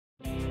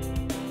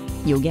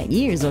You'll get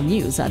years of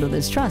use out of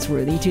this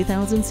trustworthy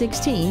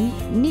 2016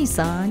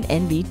 Nissan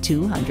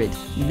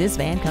NV200. This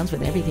van comes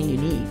with everything you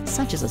need,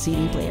 such as a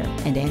CD player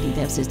and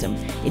anti-theft system.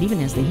 It even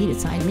has the heated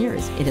side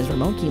mirrors. It has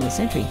remote keyless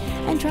entry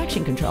and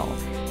traction control.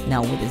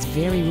 Now, with its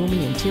very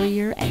roomy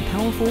interior and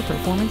powerful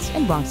performance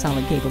and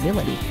rock-solid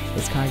capability,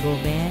 this cargo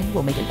van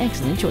will make an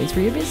excellent choice for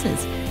your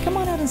business. Come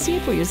on out and see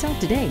it for yourself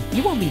today.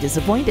 You won't be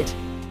disappointed.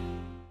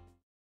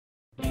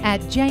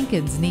 At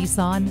Jenkins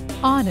Nissan,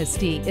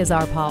 honesty is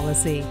our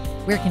policy.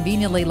 We're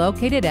conveniently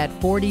located at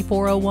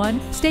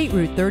 4401 State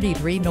Route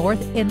 33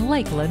 North in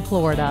Lakeland,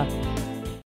 Florida.